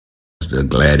the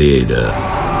Gladiator.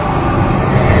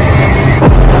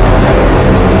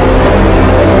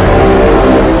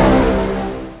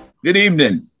 Good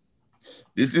evening.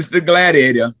 This is the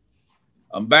Gladiator.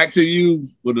 I'm back to you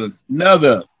with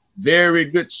another very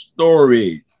good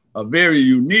story, a very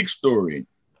unique story.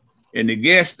 And the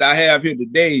guest I have here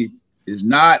today is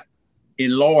not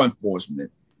in law enforcement.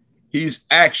 He's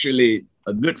actually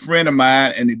a good friend of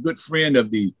mine and a good friend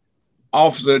of the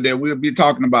officer that we'll be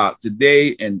talking about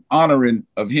today and honoring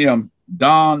of him,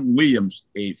 Don Williams,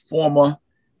 a former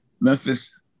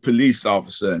Memphis police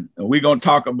officer. And we're going to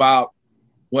talk about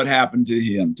what happened to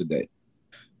him today.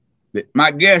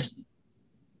 My guest,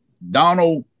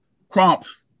 Donald Crump,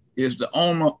 is the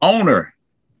owner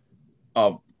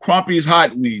of Crumpy's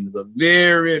Hot Wings, a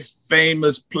very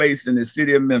famous place in the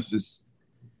city of Memphis.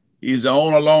 He's the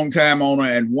owner, long-time owner.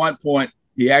 At one point,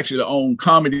 he actually owned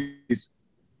Crumpy's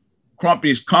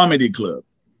Comedy Club.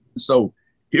 So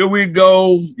here we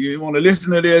go. You want to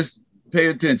listen to this, pay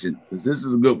attention, because this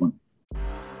is a good one.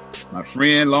 My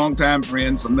friend, longtime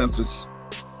friend from Memphis,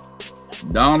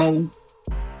 Donald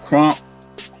Crump,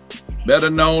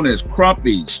 better known as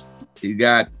Crumpy's. He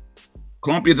got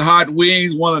Crumpy's Hot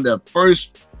Wings, one of the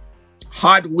first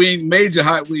major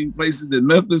hot wing places in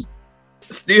Memphis.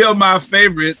 Still my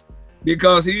favorite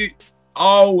because he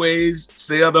always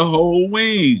sell the whole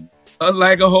wing.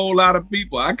 Unlike a whole lot of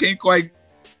people, I can't quite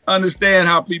understand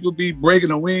how people be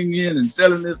breaking a wing in and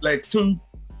selling it like two.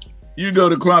 You go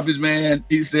to Crumpy's, man,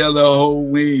 he sell the whole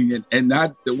wing, and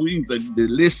not the wings are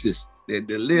delicious. They're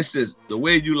delicious the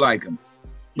way you like them.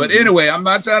 But anyway, I'm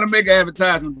not trying to make an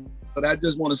advertisement, but I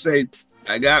just want to say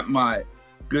I got my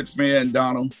good friend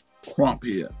Donald Crump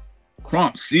here.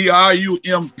 Crump,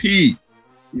 C-R-U-M-P.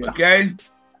 Yeah. Okay?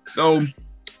 So,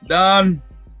 Don,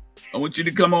 I want you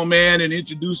to come on, man, and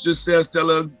introduce yourself. Tell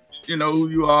us, who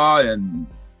you are and,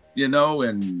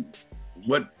 and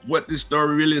what this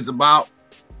story really is about.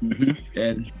 Mm-hmm.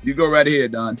 And you go right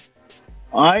ahead, Don.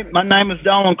 All right. My name is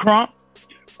Donald Crump,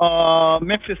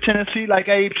 Memphis, Tennessee, like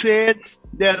Abe said.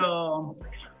 That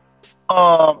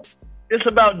it's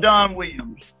about Don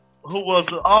Williams, who was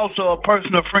also a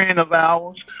personal friend of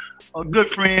ours, a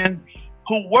good friend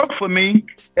who worked for me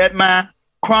at my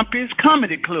Crumpy's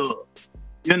Comedy Club.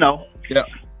 Yeah.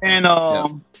 And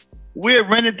we had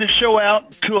rented the show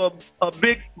out to a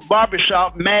big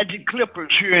barbershop, Magic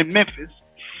Clippers, here in Memphis.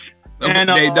 Okay,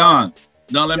 and, Don,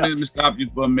 let me stop you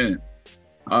for a minute.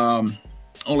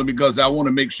 Only because I want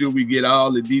to make sure we get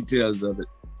all the details of it.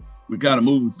 We're kind of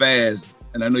moving fast,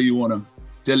 and I know you want to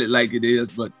tell it like it is,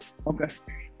 but okay.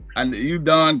 And you,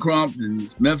 Don Crump, in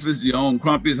Memphis, you own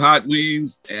Crumpy's Hot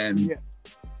Wings, and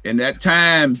in that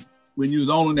time when you was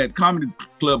owning that comedy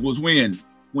club was when?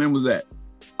 When was that?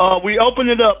 We opened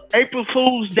it up April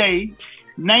Fool's Day,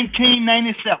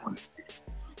 1997.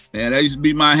 Man, that used to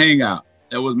be my hangout.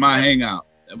 That was my hangout.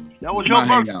 That was your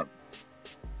hangout.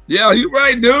 Yeah, you're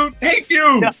right, dude. Thank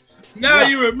you. Yeah. Now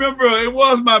you remember it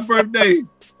was my birthday.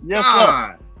 Yes,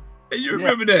 sir. And you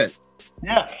remember that?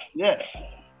 Yes.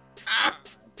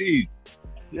 See.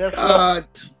 Yes, sir.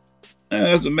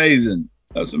 That's amazing.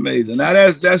 That's amazing. Now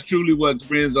that's truly what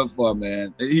friends are for,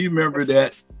 man. He remembered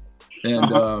that.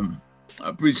 And I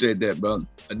appreciate that, brother.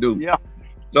 I do. Yeah.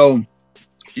 So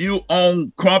you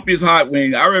own Crumpy's Hot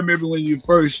Wing. I remember when you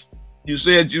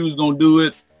said you was gonna do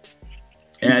it,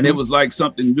 and it was like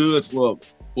something good for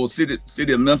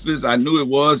city of Memphis. I knew it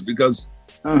was because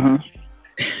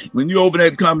when you opened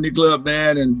that comedy club,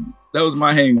 man, and that was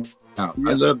my hangout. Yeah.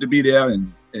 I love to be there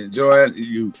and enjoy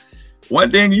it. One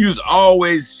thing you used to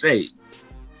always say,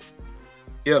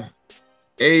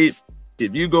 if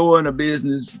you go in a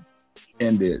business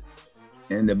and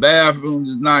the bathroom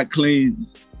is not clean,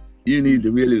 you need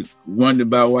to really wonder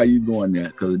about why you're going there.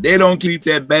 Because if they don't keep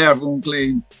that bathroom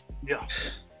clean,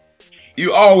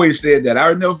 you always said that.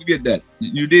 I'll never forget that.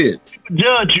 You did.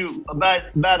 Judge you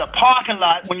about a parking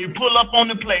lot when you pull up on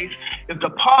the place. If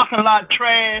the parking lot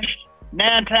trash,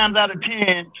 9 times out of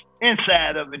 10,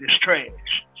 inside of it is trash.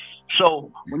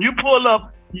 So when you pull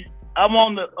up, I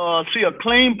want to see a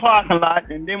clean parking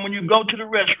lot, and then when you go to the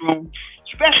restroom,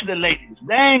 especially the ladies,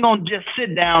 they ain't gonna just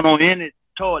sit down on any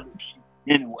toilet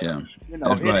anyway. Yeah, it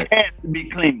right. has to be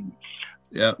clean.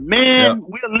 Yeah, men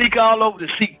will leak all over the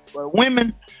seat, but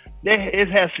women, it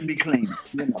has to be clean.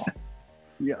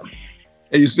 Yeah.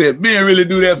 And you said men really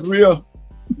do that for real?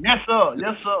 Yes, sir.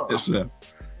 Yes, sir. Yes, sir.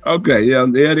 Okay, yeah,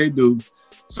 they do.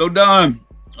 So Don,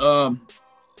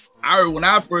 when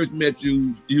I first met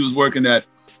you, you was working at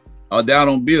down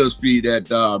on Bill Street at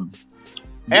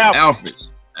Alfred's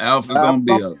on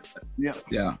Bill.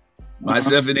 Yeah.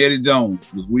 Myself and Eddie Jones,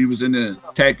 we was in the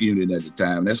TAC unit at the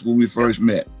time. That's when we first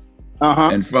met.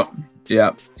 And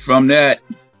Yeah. From that,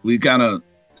 we kind of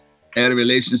had a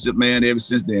relationship, man, ever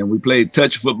since then. We played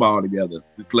touch football together.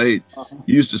 We played,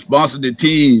 used to sponsor the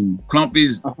team,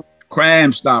 Crumpy's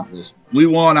Crime Stoppers. We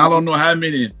won, I don't know how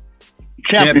many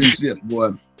championships,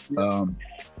 boy.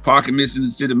 Parker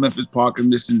Mission, City of Memphis Parker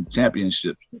Mission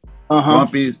Championships.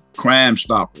 Crumpy's Crime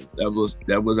Stopper.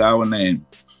 That was our name.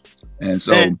 And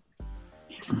so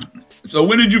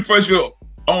when did you first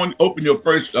open your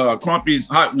first Crumpy's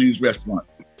Hot Wings restaurant?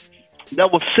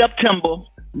 That was September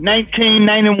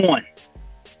 1991.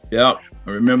 Yep, I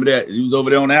remember that. He was over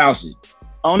there on Alcee.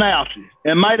 On Alcee.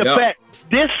 And matter of fact,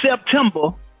 this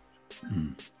September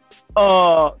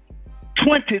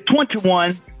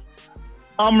 2021,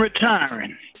 I'm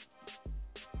retiring.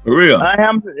 For real? I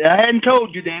hadn't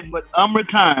told you that, but I'm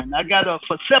retiring. I got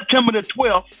for September the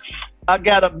 12th, I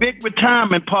got a big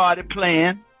retirement party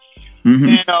planned.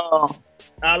 And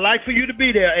I'd like for you to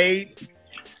be there, Abe.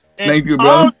 And thank you,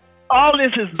 brother. All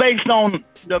this is based on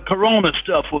the corona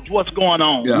stuff with what's going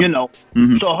on, you know.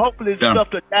 So hopefully this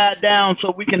stuff to die down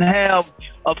so we can have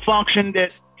a function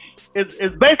that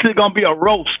is basically going to be a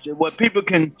roast where people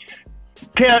can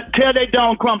tell their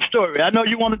Don Crump story. I know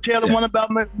you want to tell the one about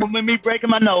me breaking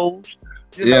my nose.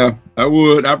 Yeah, I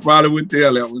would. I probably would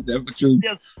tell that one. That's for true.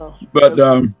 Yes, sir.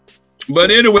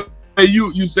 But anyway,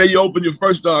 you say you opened your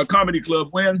first comedy club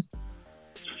when?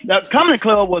 The comedy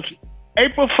club was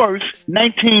April 1st,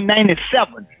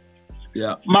 1997.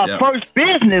 Yeah. My first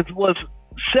business was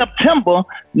September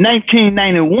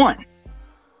 1991.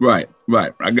 Right.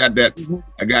 I got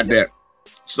that.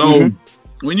 So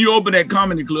when you opened that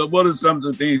comedy club, what are some of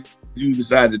the things you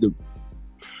decided to do?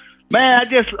 Man,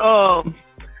 we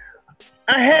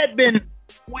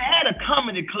had a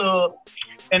comedy club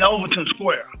in Overton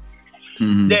Square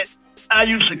that I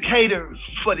used to cater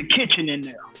for the kitchen in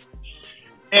there.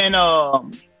 And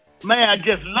man, I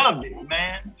just loved it,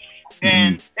 man.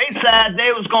 And they decided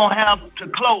they was gonna have to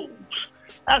close.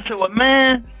 I said, well,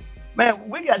 man,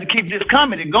 we got to keep this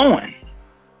comedy going.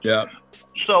 Yeah.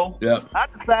 So I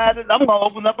decided I'm gonna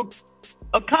open up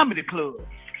a comedy club.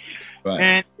 Right.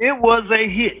 And it was a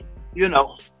hit, you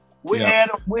know. We had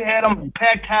them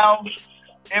packed house,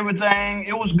 everything.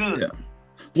 It was good. Yeah.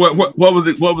 What was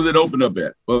it opened up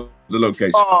at? What was the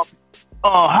location?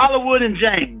 Hollywood and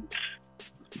James.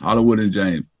 Hollywood and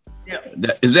James. Yeah.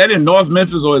 Is that in North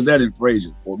Memphis or is that in Fraser?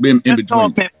 Or in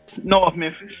between? North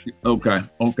Memphis. Okay.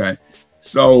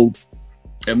 So,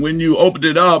 and when you opened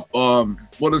it up,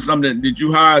 what are some did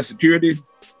you hire security?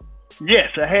 Yes,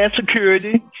 I had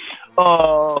security.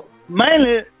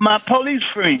 Mainly my police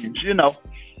friends, you know.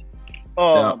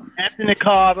 Anthony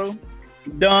Carter,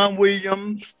 Don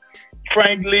Williams,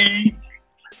 Frank Lee.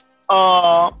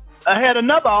 I had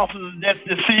another officer that's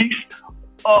deceased.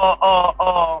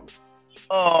 God,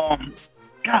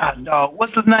 dog,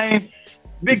 what's his name?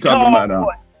 Big tall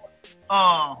boy.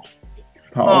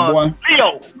 Tall boy?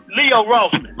 Leo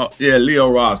Rossman. Oh, yeah, Leo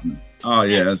Rossman. Oh,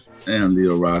 yeah, damn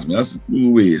Leo Rossman. That's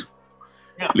who he is.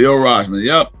 Yeah. Leo Rossman,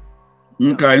 yep.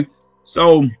 Okay,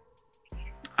 so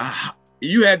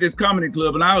you had this comedy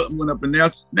club, and I went up in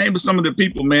there. Name some of the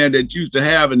people, man, that you used to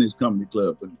have in this comedy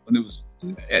club when it was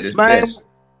at its best.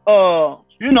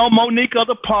 You know, Monique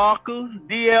Other Parker,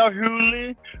 D.L.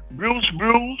 Hewley, Bruce,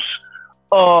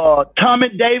 Tommy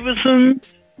Davidson,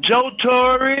 Joe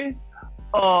Torre,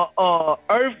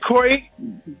 Earthquake.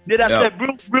 Did I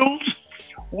say Bruce?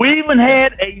 We even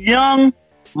had a young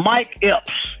Mike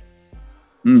Epps.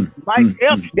 Mike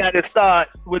Epps got it started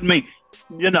with me,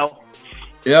 you know.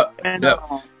 Yep. And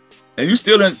you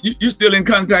still in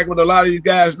contact with a lot of these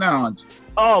guys now, aren't you?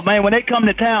 Oh man, when they come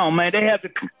to town, man,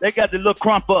 they got to look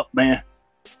Crump up, man.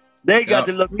 They got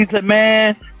to look. He said,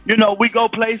 man, you know, we go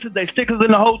places. They stick us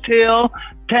in the hotel.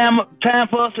 Time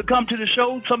for us to come to the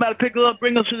show. Somebody pick us up,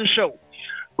 bring us to the show.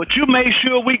 But you made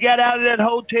sure we got out of that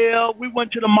hotel. We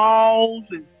went to the malls,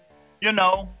 and you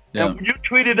know, and you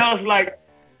treated us like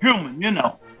human, you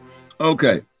know.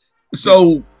 Okay,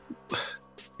 so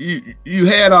you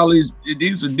had all these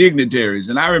were dignitaries,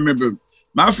 and I remember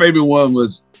my favorite one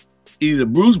was either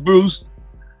Bruce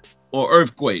or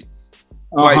Earthquake.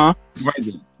 Right?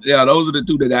 Yeah, those are the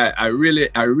two that I really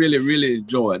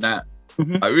enjoyed. I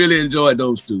really enjoyed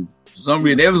those two. For some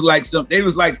reason, they was like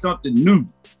something new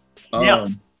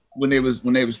when they was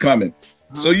coming.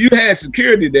 So you had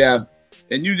security there,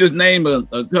 and you just named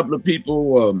a couple of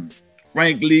people,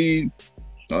 Frank Lee,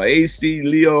 AC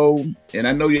Leo, and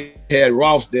I know you had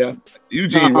Ross there.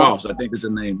 Eugene Ross, I think is the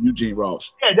name. Eugene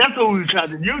Ross. Yeah, that's what we were trying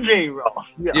to do. Eugene Ross.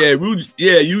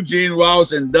 Yeah, Eugene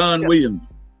Ross and Don Williams.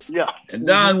 Yeah. And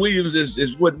Don Williams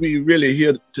is what we really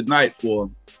here tonight for.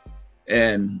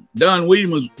 And Don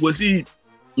Williams, was he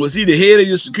Was he the head of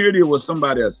your security or was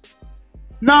somebody else?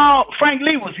 No, Frank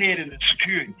Lee was head of the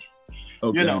security.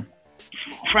 Okay. You know,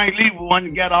 Frank Lee was one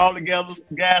that got all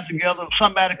guys together. If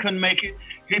somebody couldn't make it,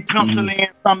 he penciled in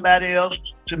somebody else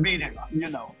to be there, you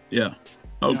know. Yeah.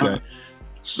 Okay.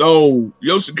 So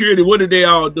your security, what did they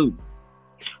all do?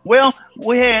 Well,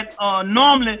 we had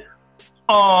normally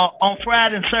on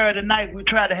Friday and Saturday night, we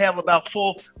try to have about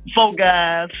four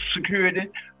guys security,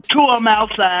 2 of them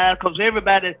outside because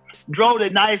everybody drove the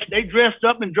nice, they dressed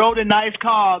up and drove the nice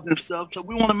cars and stuff. So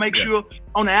we want to make sure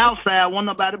on the outside, want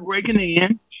nobody breaking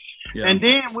in. Yeah. And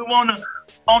then we want to,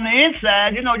 on the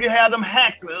inside, you know, you have them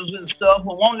hecklers and stuff,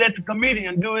 but won't let the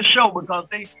comedian do his show because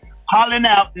they hollering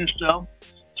out and stuff.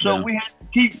 So we have to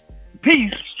keep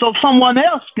peace so someone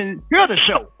else can hear the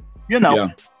show, you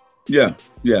know. Yeah.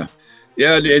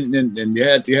 And you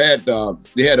had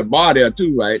a bar there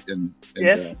too, right? And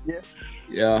yes.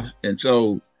 Yeah. And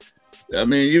so, I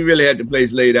mean, you really had the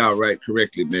place laid out right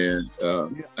correctly, man.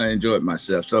 I enjoyed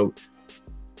myself. So,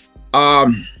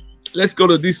 let's go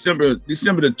to December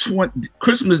the 20th,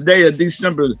 Christmas Day of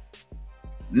December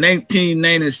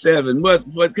 1997.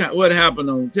 What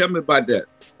happened tell me about that.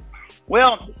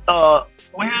 Well,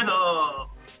 we had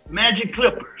Magic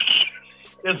Clippers.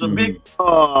 There's a big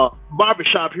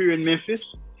barbershop here in Memphis.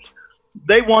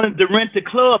 They wanted to rent the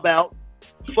club out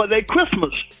for their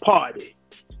Christmas party.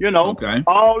 You know,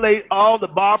 all the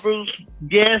barbers,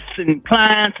 guests, and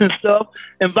clients and stuff,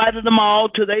 invited them all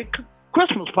to their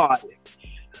Christmas party.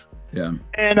 Yeah.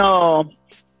 And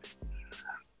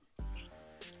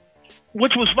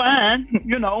which was fine,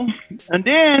 you know. And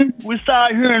then we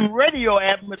started hearing radio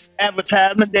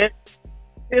advertisement that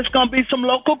it's gonna be some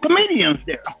local comedians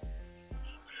there.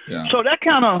 Yeah. So that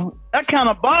kind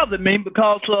of bothered me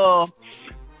because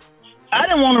I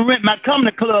didn't want to rent my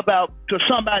comedy club out to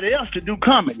somebody else to do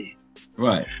comedy.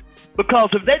 Right. Because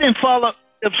if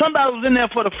somebody was in there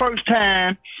for the first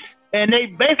time and they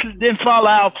basically didn't follow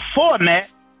our format,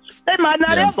 they might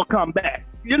not ever come back.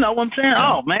 You know what I'm saying?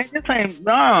 Yeah. Oh man, this ain't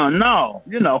no,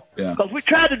 you know. Yeah. Because we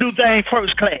try to do things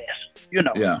first class, you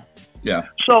know. Yeah. Yeah.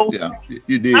 So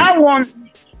you did. I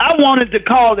wanted to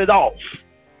call it off.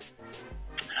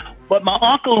 But my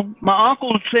uncle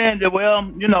was saying that, well,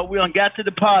 you know, we done got to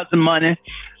deposit money.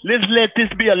 Let's let this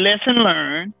be a lesson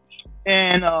learned,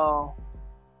 and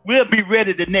we'll be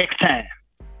ready the next time.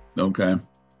 Okay.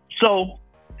 So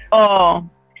I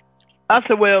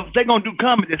said, well, if they're going to do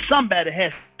comedy, somebody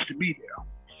has to be there.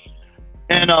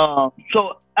 And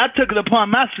so I took it upon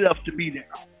myself to be there,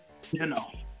 you know.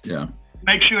 Yeah.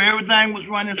 Make sure everything was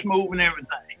running smooth and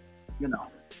everything, you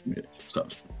know. Yeah.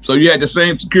 So you had the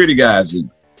same security guys in?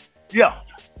 Yeah.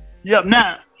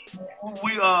 Now,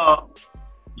 we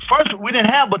first we didn't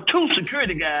have but 2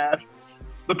 security guys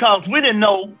because we didn't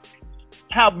know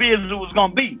how busy it was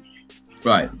gonna be.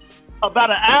 Right.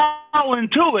 About an hour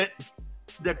into it,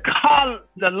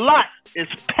 the lot is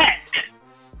packed.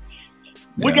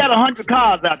 We got 100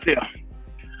 cars out there.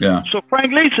 Yeah. So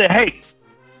Frank Lee said, "Hey,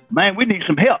 man, we need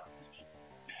some help.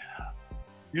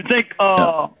 You think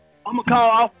I'm gonna call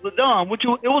Officer Dunn?" Which it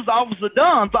was Officer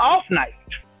Dunn's off night.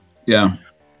 Yeah.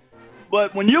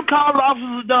 But when you call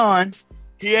Officer Dunn,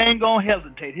 he ain't gonna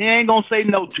hesitate. He ain't gonna say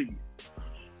no to you.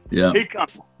 Yeah. He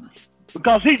comes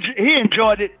because he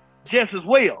enjoyed it just as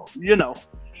well, you know.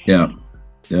 Yeah.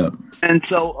 Yeah. And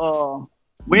so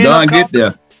Dunn get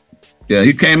there. Yeah,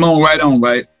 he came on,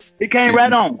 right? He came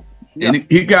right on. Yeah. And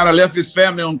he kind of left his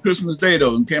family on Christmas Day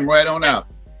though, and came right on out.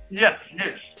 Yes.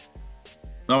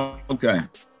 Oh, okay.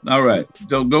 All right.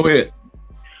 So go ahead.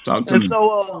 Talk to me.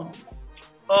 So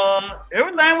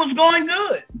everything was going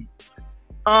good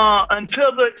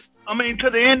until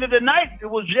the end of the night. It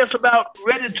was just about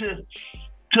ready to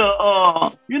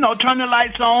turn the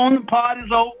lights on. The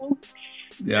party's over.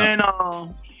 Yeah. And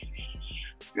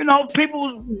people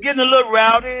was getting a little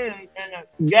rowdy, and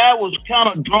the guy was kind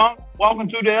of drunk walking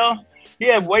through there. He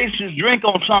had wasted his drink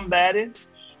on somebody,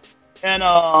 and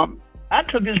I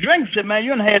took his drink and said, "Man, you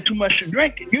done had too much to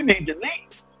drink, and you need to leave."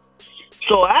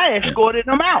 So I escorted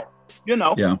him out. You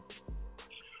know. Yeah.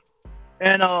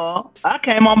 And I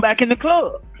came on back in the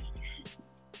club.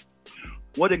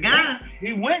 Well, the guy,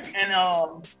 he went and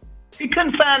he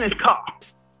couldn't find his car.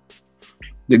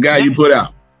 The guy you put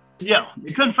out? Yeah,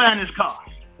 he couldn't find his car.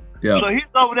 Yeah. So he's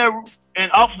over there,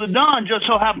 and Officer Dunn just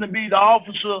so happened to be the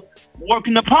officer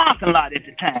working the parking lot at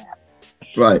the time.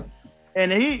 Right.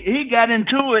 And he got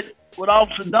into it with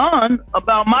Officer Dunn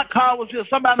about my car was here.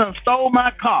 Somebody done stole my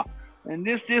car, and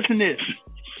this, and this.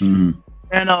 Mm-hmm.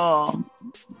 And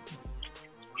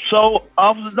so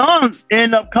Officer Dunn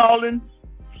ended up calling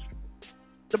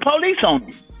the police on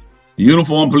him. The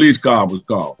uniform police car was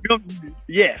called.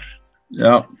 Yes.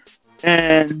 Yeah.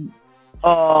 And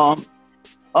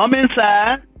I'm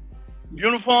inside.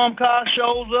 Uniform car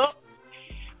shows up.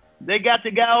 They got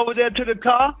the guy over there to the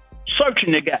car,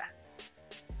 searching the guy.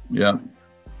 Yeah.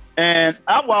 And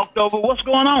I walked over. What's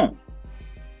going on?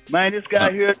 Man, this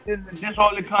guy here,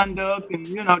 disorderly conduct, and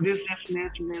this,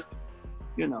 and this,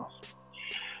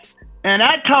 And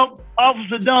I talked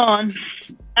Officer Dunn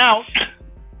out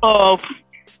of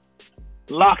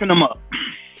locking him up.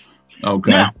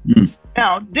 Okay.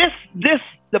 Now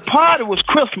the party was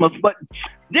Christmas, but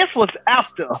this was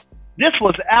after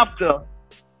 12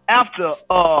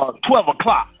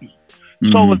 o'clock. So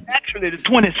it was actually the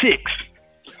 26th.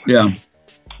 Yeah.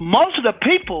 Most of the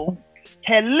people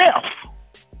had left.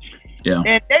 Yeah.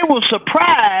 And they were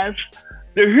surprised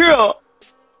to hear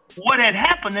what had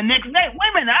happened the next day. Wait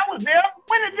a minute, I was there.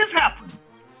 When did this happen?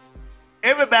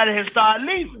 Everybody had started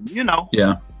leaving,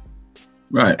 Yeah.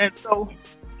 Right. And so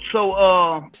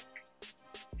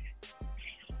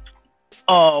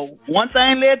one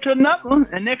thing led to another,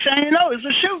 and next thing you know, it's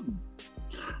a shooting.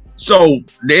 So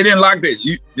they didn't lock the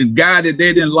guy that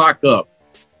they didn't lock up.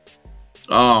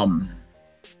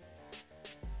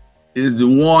 Is the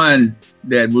one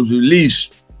that was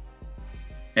released,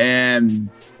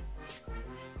 and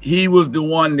he was the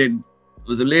one that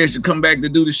was alleged to come back to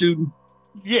do the shooting.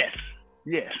 Yes.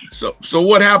 So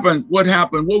what happened? What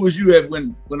happened? What was you at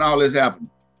when all this happened?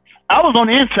 I was on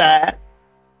the inside,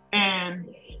 and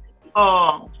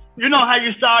you know how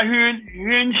you start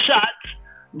hearing shots,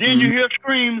 then you hear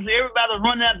screams. Everybody was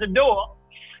running out the door,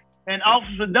 and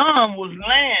Officer Dunn was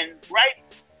laying right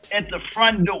at the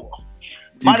front door.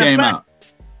 He came out.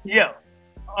 Yeah.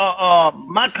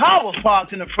 My car was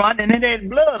parked in the front, and it had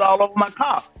blood all over my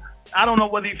car. I don't know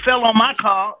whether he fell on my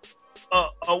car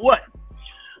or what.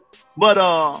 But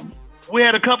we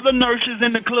had a couple of nurses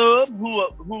in the club who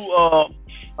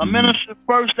administered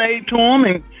first aid to him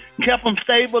and kept him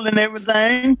stable and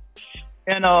everything.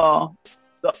 And the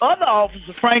other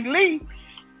officer, Frank Lee,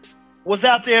 was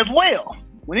out there as well.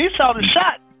 When he saw the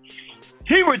shot,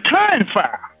 he returned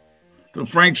fire. So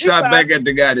Frank shot back at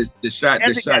the guy that shot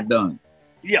Dunn.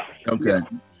 Yeah. Okay. Yeah.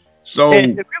 So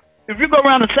and if you go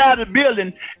around the side of the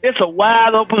building, it's a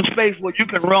wide open space where you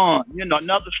can run.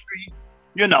 Another street.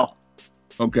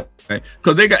 Okay.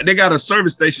 Because they got a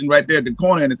service station right there at the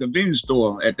corner in the convenience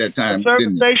store at that time. A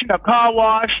service station, a car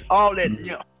wash, all that.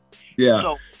 Yeah.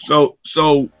 Yeah. So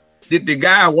did the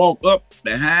guy walk up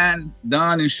behind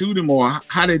Dunn and shoot him, or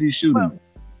how did he shoot him?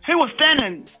 He was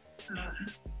standing.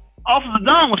 Officer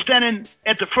Dunn was standing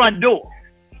at the front door.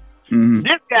 Mm-hmm.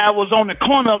 This guy was on the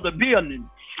corner of the building.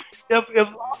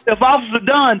 If Officer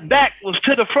Dunn's back was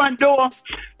to the front door,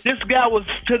 this guy was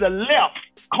to the left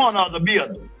corner of the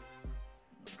building.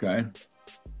 Okay.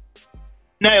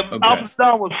 Now, if Officer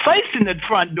Dunn was facing the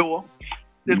front door,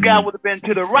 this guy would have been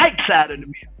to the right side of the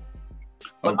building.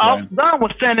 But Officer Dunn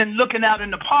was standing looking out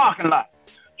in the parking lot.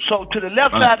 So to the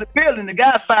left side of the building, the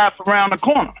guy fired from around the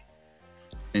corner.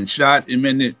 And shot him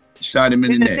in the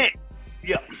neck.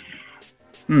 Yeah.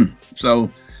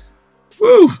 So,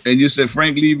 woo. And you said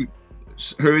Frank Lee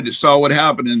saw what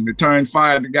happened and returned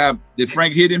fire at the guy. Did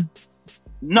Frank hit him?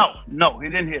 No, he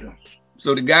didn't hit him.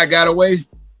 So the guy got away?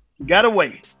 Got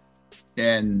away.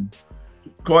 And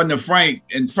according to Frank,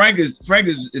 and Frank is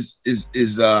he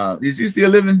still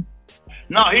living?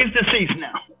 No, he's deceased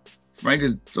now. Frank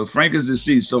is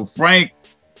deceased. So Frank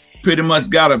pretty much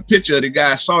got a picture of the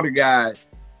guy, saw the guy,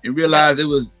 and realized it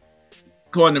was,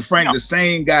 according to Frank, the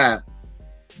same guy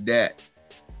that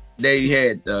they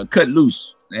had cut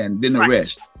loose and didn't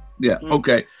arrest. Yeah.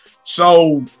 Okay.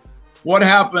 So what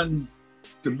happened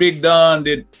to Big Dunn?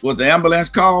 Was the ambulance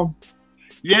called?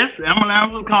 Yes, the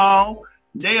ambulance was called.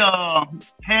 They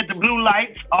had the blue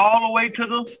lights all the way to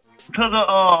the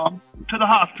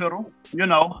hospital.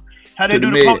 How they do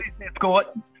the police escort.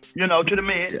 To the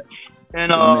med. Yeah.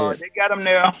 And they got him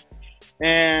there,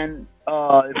 and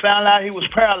they found out he was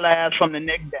paralyzed from the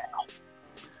neck down.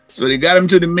 So they got him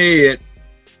to the med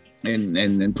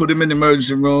and put him in the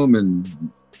emergency room, and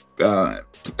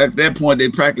at that point they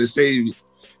practically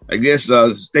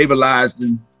stabilized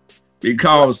him,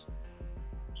 because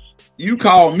you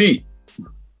called me,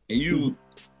 and you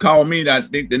called me, I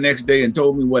think, the next day and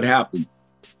told me what happened.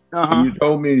 And you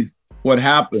told me what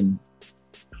happened.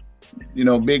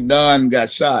 Big Dunn got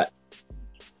shot.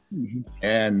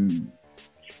 And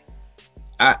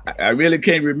I really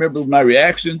can't remember my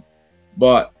reaction,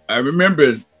 but I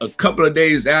remember a couple of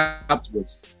days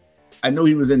afterwards, I knew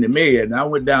he was in the med, and I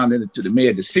went down to the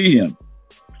med to see him.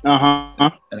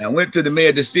 And I went to the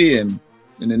med to see him,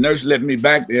 and the nurse let me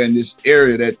back there in this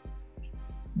area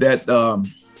that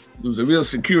was a real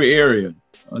secure area.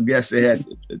 I guess they had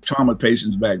trauma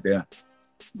patients back there.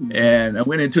 And I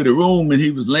went into the room and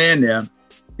he was laying there.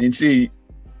 And see,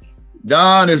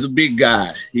 Don is a big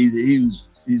guy. He's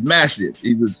massive.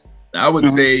 He was, I would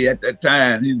say at that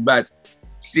time, he's about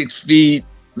 6 feet,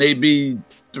 maybe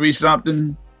 3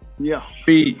 something. Yeah.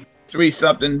 Three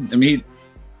something. I mean,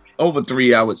 over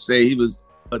 3, I would say. He was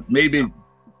maybe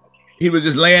he was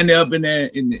just laying there up in there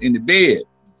in the bed.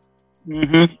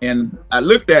 And I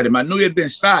looked at him. I knew he had been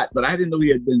shot, but I didn't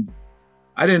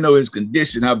know his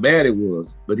condition, how bad it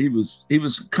was. But he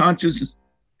was conscious.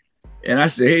 And I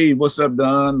said, "Hey, what's up,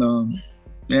 Don?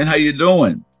 Man, how you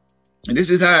doing?" And this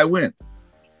is how it went.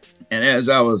 And as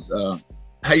I was,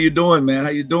 "How you doing, man?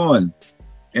 How you doing?"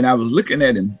 And I was looking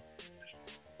at him,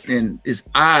 and his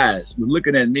eyes was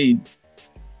looking at me,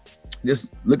 just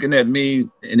looking at me,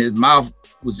 and his mouth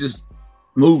was just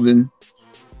moving.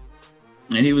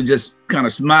 And he was just kind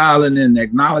of smiling and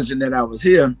acknowledging that I was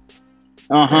here.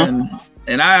 And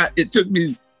it took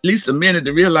me at least a minute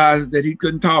to realize that he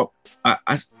couldn't talk.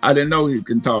 I didn't know he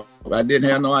couldn't talk. I didn't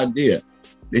have no idea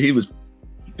that he was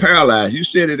paralyzed. You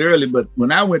said it earlier, but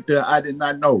when I went there, I did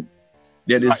not know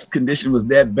that his condition was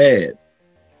that bad.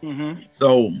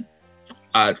 So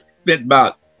I spent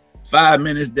about 5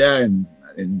 minutes there, and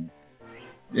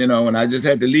you know, and I just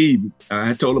had to leave.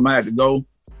 I told him I had to go.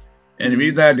 And the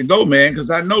reason I had to go, man, because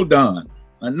I know Don.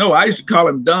 I used to call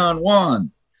him Don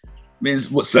Juan. I mean, it's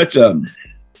such a,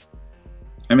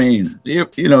 I mean,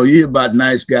 you know, you hear about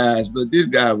nice guys, but this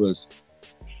guy was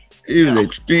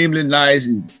extremely nice.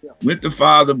 He went to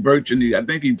Father Burchin. I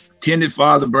think he attended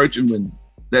Father Burchin when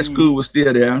that school was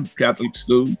still there, Catholic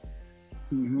school.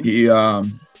 He got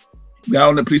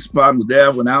on the police department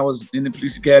there when I was in the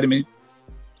police academy.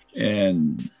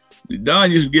 And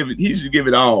Don used to give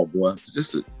it all, boy.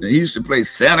 He used to play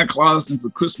Santa Claus and for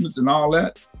Christmas and all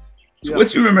that. So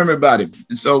what you remember about him?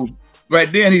 And so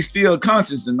right then he's still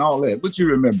conscious and all that. What you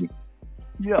remember?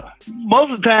 Yeah,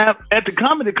 most of the time at the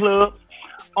comedy club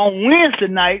on Wednesday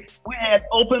night we had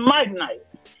open mic night.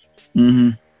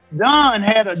 Don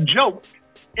had a joke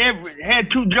had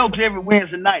 2 jokes every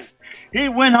Wednesday night. He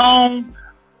went home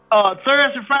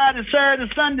Thursday, Friday,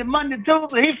 Saturday, Sunday, Monday,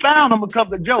 Tuesday. He found him a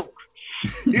couple of jokes.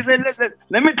 He said,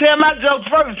 let me tell my joke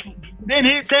first. Then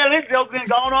he'd tell his joke and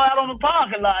go on out on the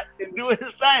parking lot and do his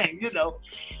thing, you know.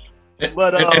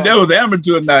 But and that was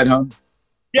amateur night, huh?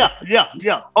 Yeah.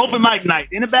 Open mic night.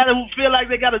 Anybody who feel like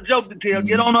they got a joke to tell,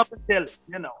 get on up and tell it,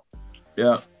 you know.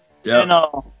 Yeah.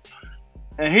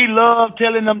 And he loved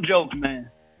telling them jokes, man.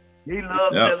 He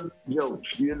loved telling them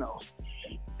jokes, you know.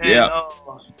 And,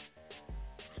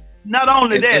 not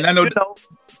only that, and I know, you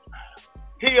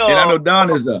know, I know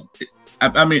Don is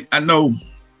I know,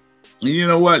 you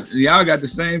know what? Y'all got the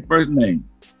same first name,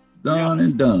 Don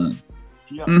and Don.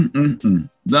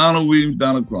 Donald Williams,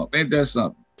 Donald Crump. Ain't that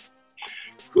something?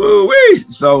 Woo-wee.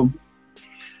 So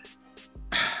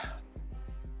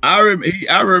I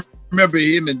remember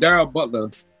him and Daryl Butler.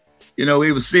 You know,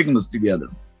 we were Sigmas together.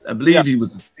 I believe he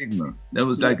was a Sigma. That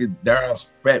was like Daryl's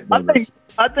frat brother.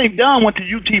 I think Don went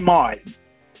to UT Martin.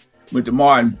 Went to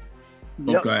Martin.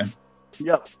 Okay.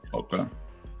 Okay.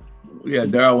 Yeah,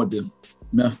 Daryl went to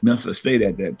Memphis State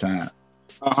at that time.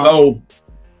 So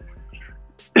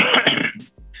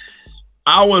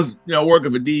I was, you know,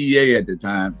 working for DEA at the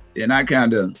time, and I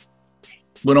kind of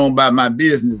went on by my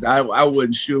business. I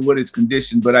wasn't sure what his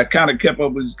condition, but I kind of kept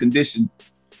up with his condition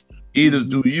either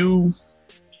through you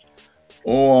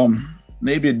or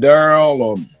maybe Daryl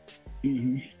or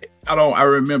I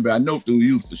remember. I know through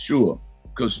you for sure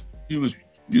because you was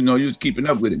keeping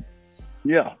up with him.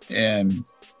 Yeah. And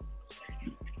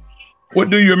what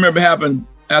do you remember happened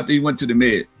after you went to the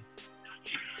med?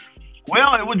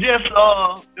 Well, it was just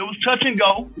it was touch and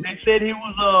go. They said he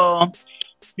was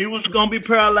gonna be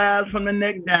paralyzed from the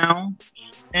neck down,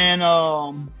 and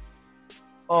I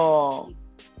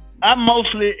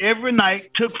mostly every night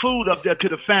took food up there to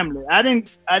the family.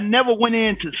 I never went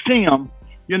in to see him,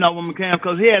 you know, when we came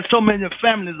because he had so many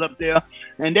families up there,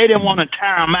 and they didn't want to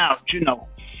tire him out, you know.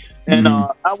 And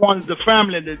I wanted the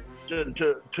family to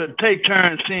take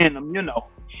turns seeing him, you know.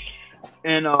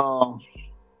 And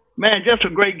man, just a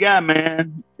great guy,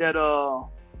 man. That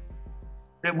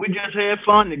we just had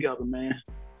fun together, man.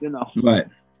 You know.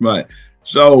 Right.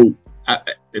 So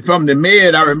from the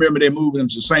med, I remember they moving him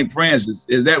to St. Francis.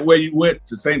 Is that where you went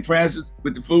to St. Francis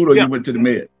with the food, or you went to the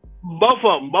med? Both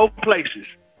of them, both places.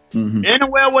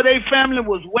 Anywhere where their family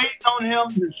was waiting on him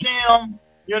to see him,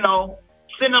 you know,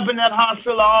 sitting up in that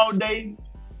hospital all day,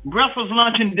 breakfast,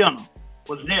 lunch, and dinner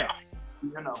was there.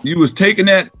 You know. You was taking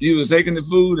the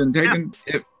food and taking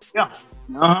it. Yeah.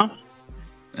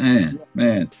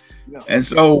 Man. Yeah. And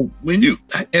so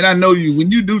and I know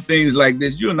when you do things like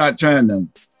this, you're not trying to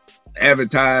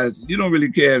advertise. You don't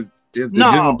really care if the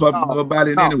general public know about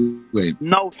it anyway.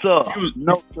 No, sir.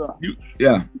 No, sir.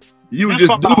 You would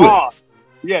just do it. Heart.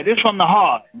 Yeah, this from the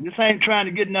heart. This ain't trying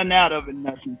to get nothing out of it,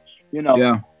 nothing. You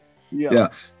know. Yeah.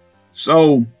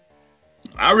 So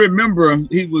I remember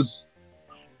he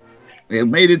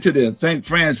made it to the St.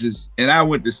 Francis, and I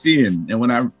went to see him. And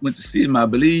when I went to see him, I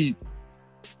believe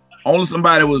only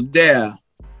somebody was there.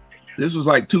 This was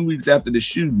like 2 weeks after the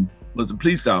shooting, was a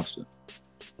police officer.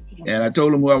 And I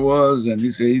told him who I was, and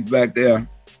he said he's back there.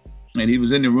 And he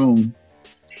was in the room.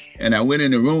 And I went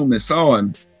in the room and saw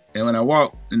him. And when I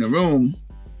walked in the room,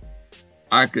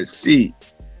 I could see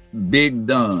Big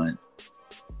Don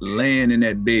laying in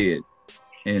that bed.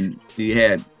 And he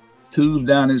had tubes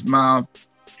down his mouth.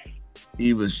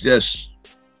 He was just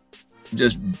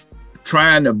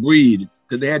trying to breathe,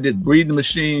 because they had this breathing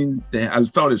machine. I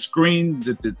saw the screen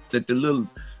that the little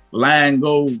line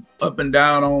goes up and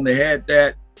down on. They had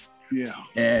that. Yeah.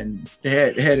 And they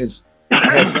had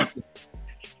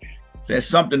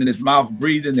something in his mouth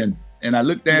breathing, and I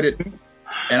looked at it,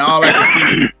 and all I could see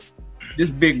was this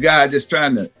big guy just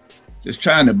trying to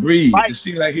breathe. It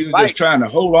seemed like he was just trying to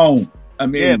hold on. I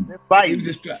mean, he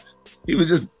was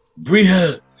just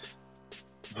breathing.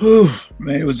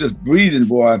 Man, it was just breathing,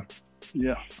 boy.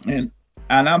 Yeah. And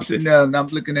I'm sitting there and I'm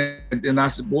looking at it, and I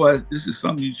said, boy, this is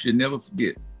something you should never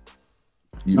forget.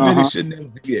 You really should never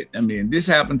forget. I mean, this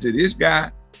happened to this guy,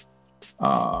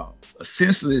 a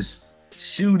senseless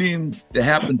shooting to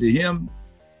happen to him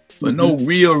for no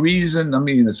real reason. I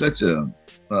mean, it's such an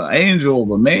angel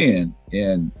of a man.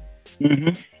 And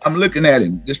I'm looking at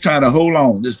him, just trying to hold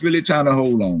on, just really trying to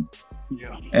hold on.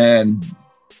 Yeah. And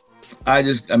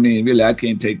really, I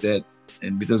can't take that.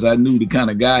 And because I knew the kind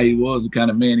of guy he was, the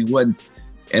kind of man he wasn't.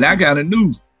 And I kind of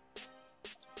knew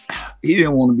he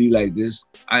didn't want to be like this.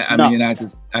 I mean, I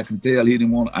can tell he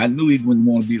didn't want. I knew he wouldn't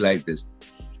want to be like this.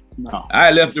 No.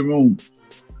 I left the room,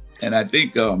 and I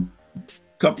think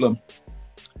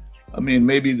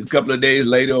maybe a couple of days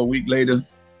later, or a week later,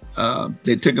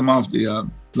 they took him off the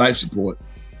life support.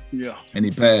 Yeah. And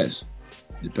he passed.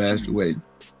 He passed away.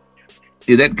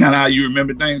 Is that kind of how you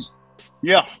remember things?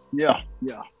 Yeah.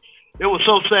 It was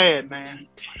so sad, man.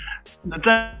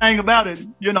 The thing about it,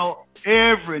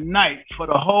 every night for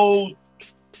the whole,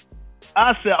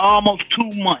 I said almost 2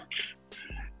 months,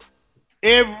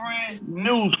 every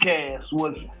newscast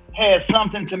had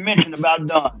something to mention about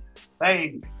Don.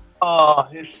 Hey,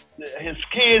 his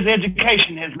kids'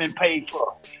 education has been paid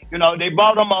for. They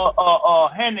bought him a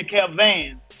handicap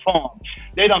van for him.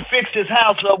 They done fixed his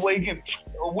house up where he can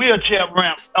a wheelchair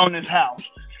ramp on his house.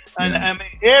 And I mean,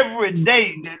 every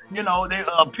day, they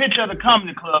a picture of the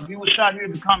comedy club. He was shot here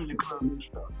at the comedy club and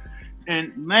stuff.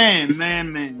 And man,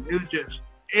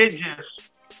 it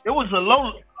was a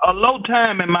low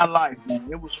time in my life, man.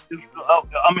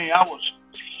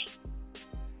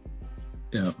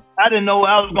 I didn't know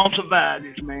I was gonna survive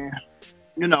this, man.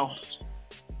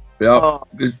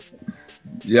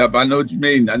 Yep, I know what you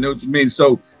mean.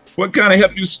 So, what kind of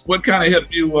helped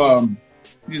you?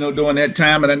 During that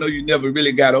time, and I know you never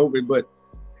really got over it, but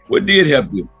what did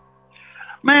help you?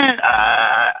 Man,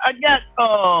 I got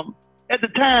at the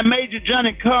time Major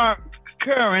Johnny Curran,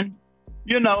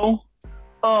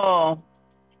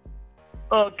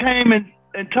 came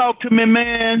and talked to me,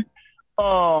 man.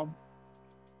 I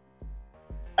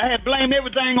had blamed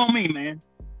everything on me, man.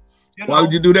 Why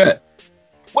would you do that?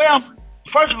 Well,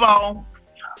 first of all,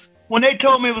 when they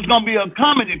told me it was gonna be a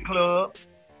comedy club,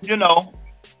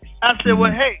 I said,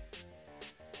 well, hey,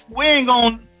 we ain't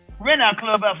gonna rent our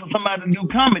club out for somebody to do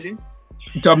comedy.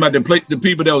 You're talking about the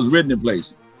people that was renting the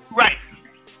place. Right.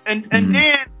 And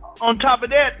then on top of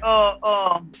that,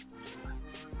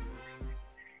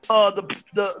 the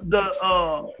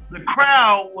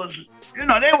crowd was,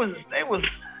 they was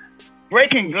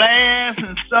breaking glass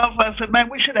and stuff. I said, man,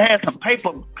 we should have had some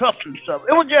paper cups and stuff.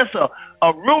 It was just a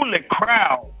ruling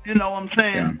crowd, you know what I'm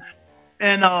saying? Yeah.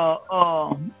 And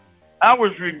I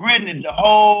was regretting it the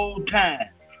whole time.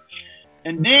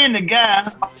 And then the guy,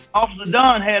 Officer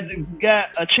Don, had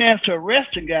a chance to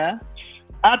arrest the guy.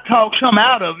 I talked him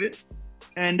out of it.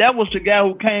 And that was the guy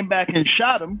who came back and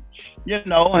shot him,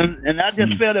 and I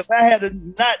just felt if I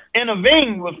had not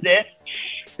intervened with that,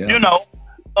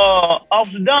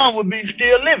 Officer Don would be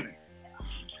still living.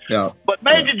 Yeah. But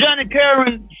Major Johnny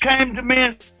Curran came to me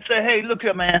and said, hey, look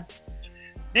here, man.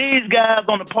 These guys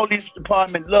on the police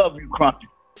department love you, Crumpy.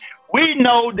 we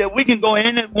know that we can go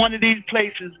in at one of these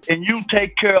places and you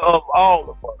take care of all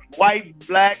of us, white,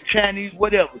 black, Chinese,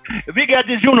 whatever. If he got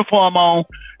this uniform on,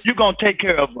 you're going to take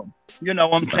care of them. You know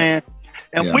what I'm saying?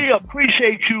 And we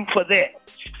appreciate you for that.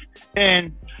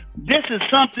 And this is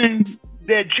something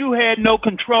that you had no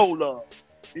control of,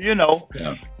 you know.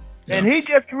 Yeah. And he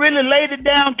just really laid it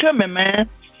down to me, man.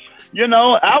 You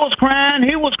know, I was crying,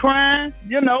 he was crying,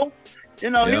 you know, he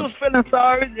was feeling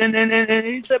sorry, and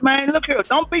he said, man, look here,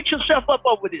 don't beat yourself up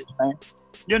over this, man.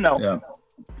 You know. Yeah.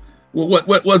 Well,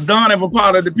 what was Don ever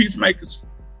part of the Peacemakers?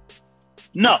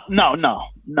 No.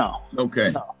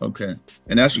 Okay. No. Okay.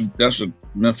 And that's a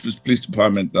Memphis Police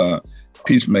Department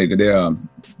Peacemaker.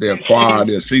 They're a choir,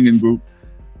 they're a singing group.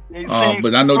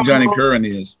 But I know Johnny Curran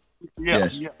is.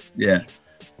 Yeah.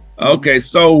 Okay,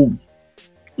 so,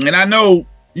 and I know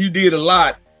you did a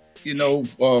lot, you know,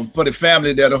 for the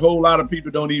family that a whole lot of people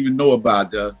don't even know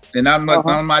about. And I'm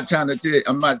not trying to tell you,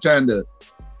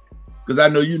 because I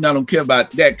know you don't care about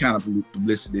that kind of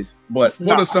publicity. But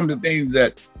what are some of the things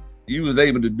that you was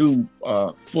able to do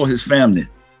for his family?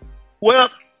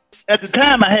 Well, at the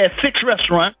time I had 6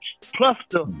 restaurants plus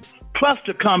the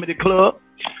comedy club,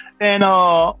 and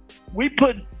we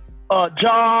put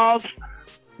jobs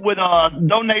with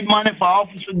donate money for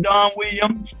Officer Don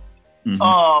Williams, and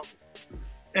all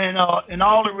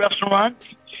the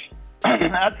restaurants.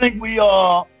 I think we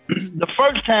the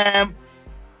first time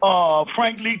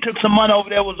Frank Lee took some money over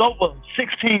there was over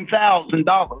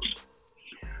 $16,000.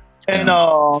 And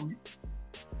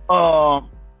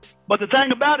but the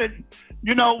thing about it,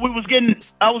 you know,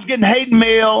 I was getting hate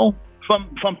mail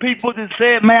from people that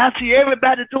said, man, I see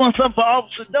everybody doing something for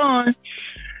Officer Don,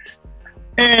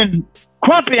 and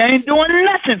Crumpy ain't doing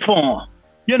nothing for him,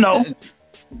 you know.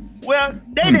 Well,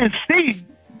 they didn't see.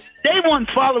 They weren't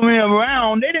following me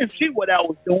around. They didn't see what I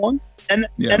was doing. And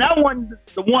I wasn't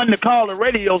the one to call a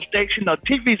radio station or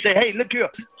TV, say, hey, look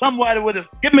here, somebody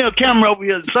give me a camera over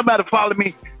here. Somebody follow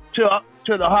me to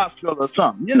the hospital or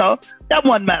something. You know, that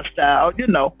wasn't my style, you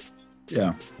know.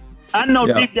 Yeah. I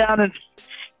know deep down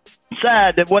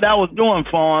inside that what I was doing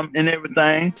for him and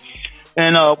everything.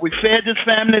 And we fed this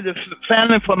family, the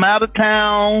family from out of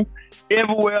town,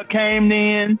 everywhere came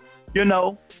in, you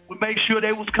know. We made sure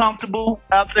they was comfortable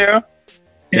out there.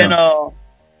 Yeah. And,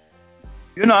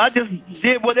 you know, I just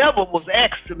did whatever was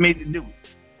asked of me to do.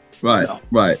 Right,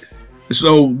 right.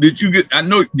 So did you get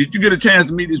a chance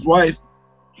to meet his wife?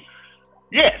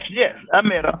 Yes, I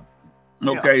met her.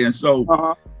 Okay, yeah. And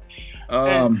so,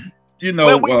 you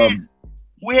know, well,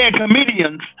 we had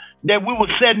comedians that we were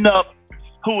setting up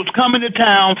who was coming to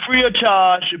town free of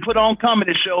charge to put on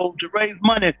comedy shows to raise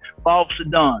money for Officer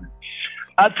Don.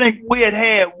 I think we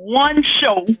had one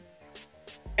show,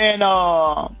 and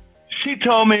she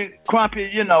told me,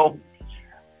 Crumpy, you know,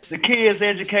 the kids'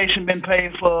 education been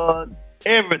paid for,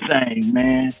 everything,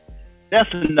 man.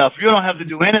 That's enough. You don't have to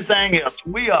do anything else.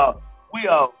 We are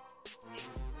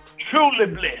truly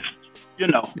blessed, you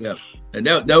know. Yeah. And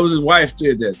that was his wife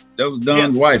said that. That was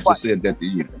Don's wife that said that to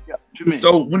you. Yeah, to me.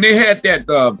 So when they had that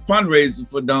fundraiser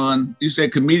for Don, you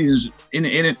said comedians in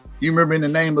it. You remember in the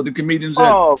name of the comedians?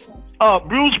 Bruce,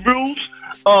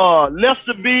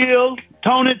 Lester Bills,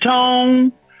 Tony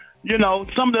Tone, you know,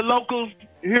 some of the locals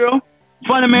here,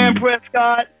 Funny Man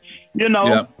Prescott, you know.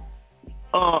 Yeah.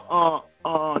 A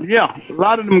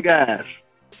lot of them guys.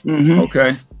 Mm-hmm.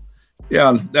 Okay.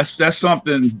 Yeah, that's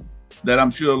something that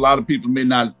I'm sure a lot of people may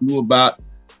not know about.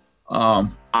 I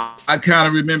kind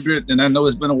of remember it, and I know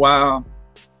it's been a while,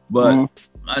 but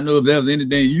I know if there was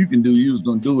anything you can do, you was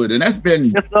going to do it. And that's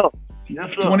been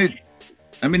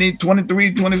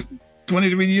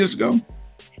 23 years ago?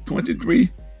 23?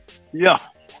 Yeah.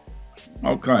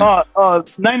 Okay.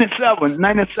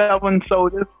 97, so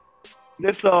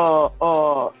this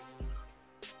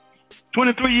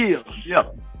 23 years, yeah.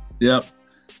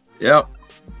 Yep.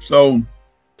 So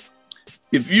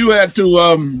if you had to,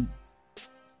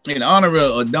 in honor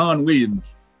of Don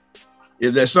Williams,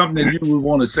 if there's something that you would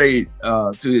want to say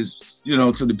to his, you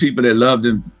know, to the people that loved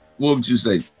him, what would you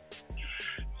say?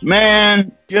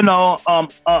 Man, you know,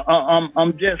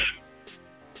 I'm just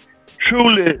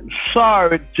truly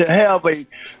sorry to have a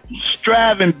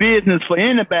striving business for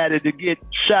anybody to get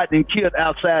shot and killed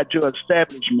outside your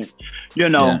establishment. You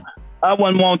know, I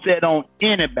wouldn't want that on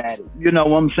anybody. You know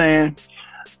what I'm saying?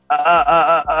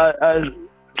 I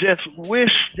just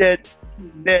wish that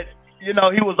you know,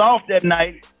 he was off that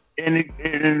night, and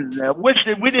I wish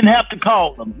that we didn't have to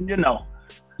call him. You know.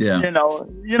 Yeah. You know,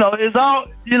 it's all,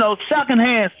 you know,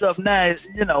 secondhand stuff now.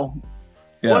 You know,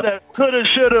 woulda, coulda,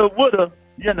 shoulda, woulda.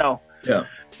 You know. Yeah.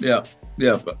 But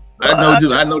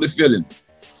I know the feeling.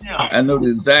 Yeah. I know the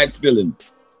exact feeling.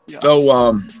 Yeah.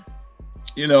 So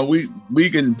you know, we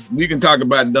can talk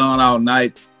about Don all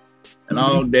night and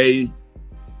all day,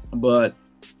 but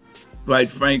quite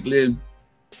frankly,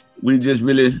 we just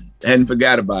really hadn't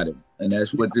forgot about him, and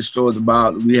that's what this show is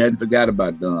about. We hadn't forgot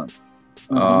about Don.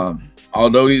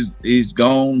 Although he's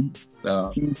gone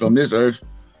from this earth,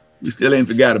 we still ain't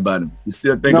forgot about him. We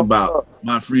still think about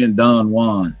my friend Don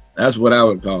Juan. That's what I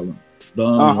would call him,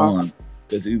 Don Juan,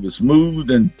 because he was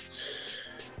smooth and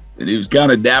he was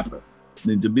kind of dapper. I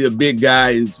mean, to be a big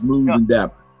guy, he's smooth and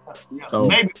dapper. So,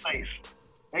 Babyface.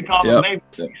 They call him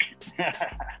Babyface.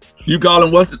 You call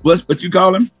him what you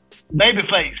call him?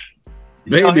 Babyface.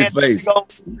 Babyface.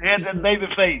 Had that baby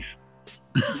face.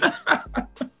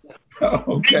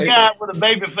 Okay. Big guy with a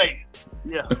baby face.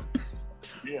 Yeah.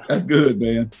 That's good,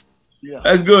 man. Yeah.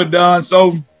 That's good, Don.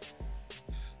 So,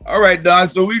 all right, Don.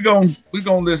 So we gonna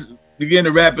begin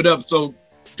to wrap it up. So,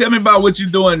 tell me about what you're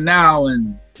doing now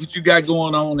and what you got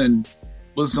going on, and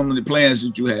what's some of the plans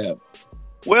that you have.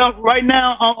 Well, right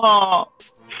now,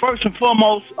 first and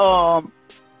foremost,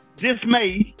 this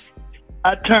May,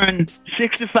 I turned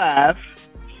 65.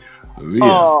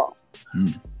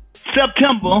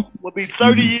 September will be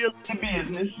 30 years in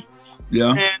business.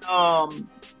 Yeah. And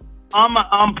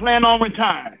I'm planning on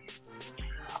retiring.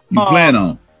 You plan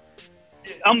on?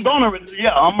 I'm retiring.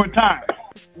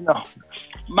 You know,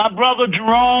 my brother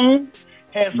Jerome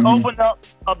has opened up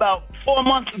about 4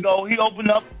 months ago. He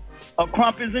opened up a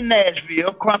Crumpets in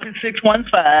Nashville, Crumpets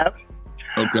 615.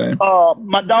 Okay.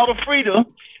 My daughter Frida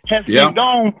has been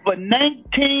gone for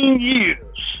 19 years.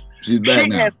 She's back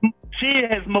now. She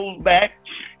has moved back.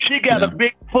 She got a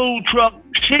big food truck.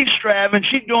 She's striving.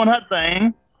 She's doing her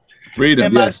thing. Frida,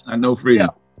 yes, I know Frida.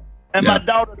 Yeah. And my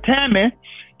daughter Tammy,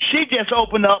 she just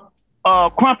opened up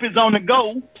Crumpets on the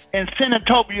Go in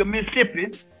Senatobia,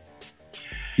 Mississippi.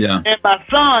 Yeah. And my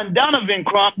son Donovan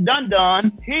Crump,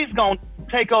 Dun, he's gonna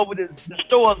take over the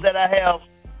stores that I have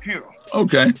here.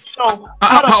 Okay. So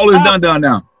how old is Dun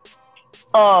now?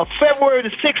 February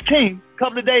the 16th, a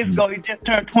couple of days ago, he just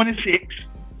turned 26.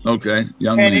 Okay,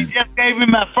 young and man. He just gave me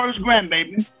my first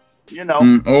grandbaby, you know.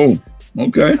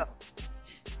 Okay.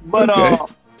 But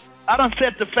I done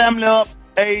set the family up.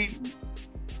 They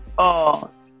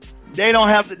don't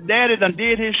have the daddy done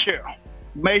did his share.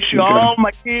 Make sure all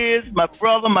my kids, my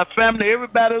brother, my family,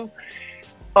 everybody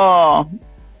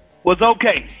was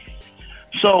okay.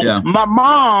 So my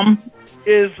mom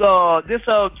is this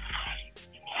her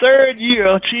third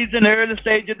year. She's in the early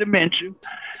stage of dementia,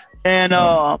 and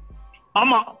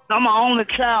I'm an only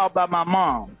child by my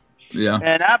mom. Yeah.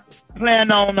 And I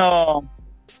plan on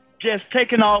just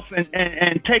taking off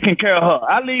and taking care of her.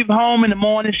 I leave home in the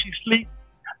morning, she sleep.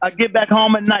 I get back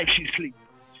home at night, she sleep.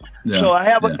 Yeah. So I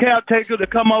have a caretaker to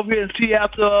come over here and see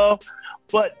after her.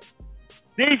 But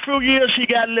these few years she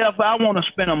got left, I want to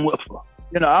spend them with her.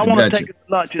 You know, I want to take her to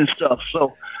lunch and stuff.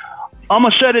 So I'm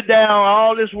going to shut it down,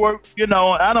 all this work, you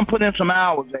know. I done put in some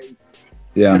hours, baby.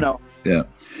 Yeah. You know. Yeah.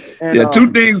 And,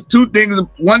 two things.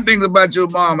 One thing about your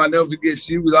mom, I never forget,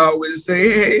 she would always say,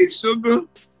 hey, sugar.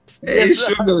 Hey,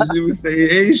 sugar. She would say,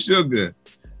 hey, sugar.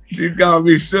 She called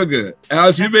me sugar.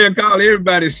 She may call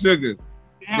everybody sugar.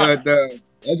 Yeah. But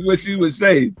that's what she would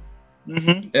say.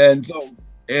 Mm-hmm. And so,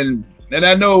 and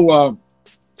I know,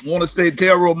 want to say,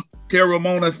 tell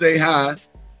Ramona, say hi.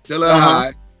 Tell her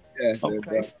hi. Yes.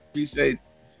 Okay. Appreciate,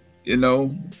 you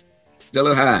know, tell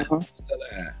her hi. Tell her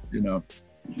hi, you know.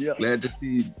 Yeah. Glad to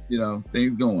see, you know,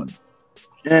 things going.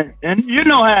 And you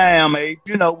know how I am, Abe.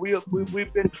 You know,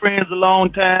 we've been friends a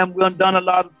long time. We've done a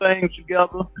lot of things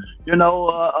together. You know,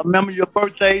 I remember your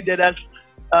birthday that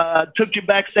I took you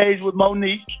backstage with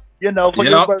Monique, you know, for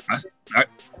your birthday.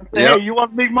 Hey, you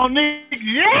want to meet Monique?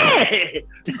 Yeah.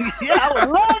 Yeah, I would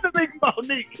love to meet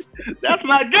Monique. That's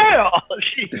my girl.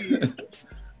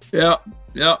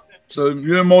 Yeah. So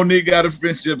you and Monique got a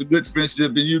good friendship,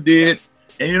 and you did.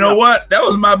 And you know what? That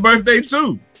was my birthday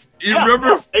too. You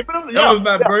remember? That was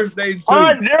my birthday too.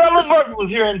 Gerald Levert was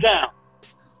here in town.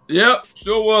 Yep,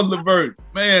 sure was Levert.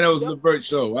 Man, that was Levert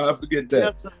show. I forget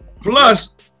that.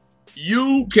 Plus,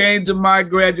 you came to my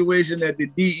graduation at the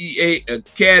DEA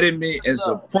Academy and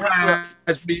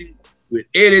surprised me with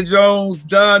Eddie Jones,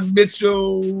 John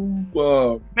Mitchell,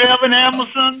 Melvin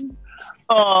Emerson,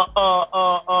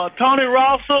 Tony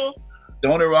Rosso,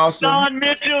 John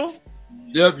Mitchell.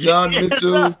 Yep, John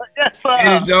Mitchell. Yes, sir.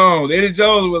 Eddie Jones. Eddie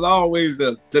Jones was always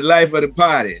the life of the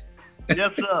party.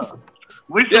 Yes, sir.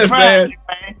 We surprised you,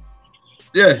 man.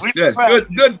 Yes.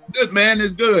 Good, man.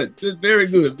 It's good. It's very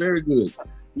good.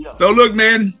 Yeah. So look,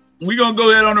 man, we're going to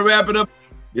go ahead on and wrap it up.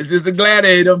 This is the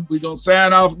Gladiator. We're going to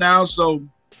sign off now. So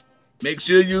make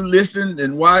sure you listen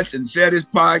and watch and share this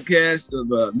podcast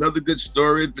of another good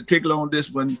story, particularly on this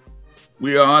one.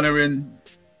 we are honoring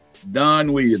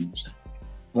Don Williams,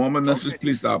 former Memphis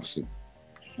police officer.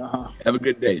 Have a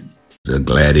good day. The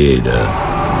Gladiator.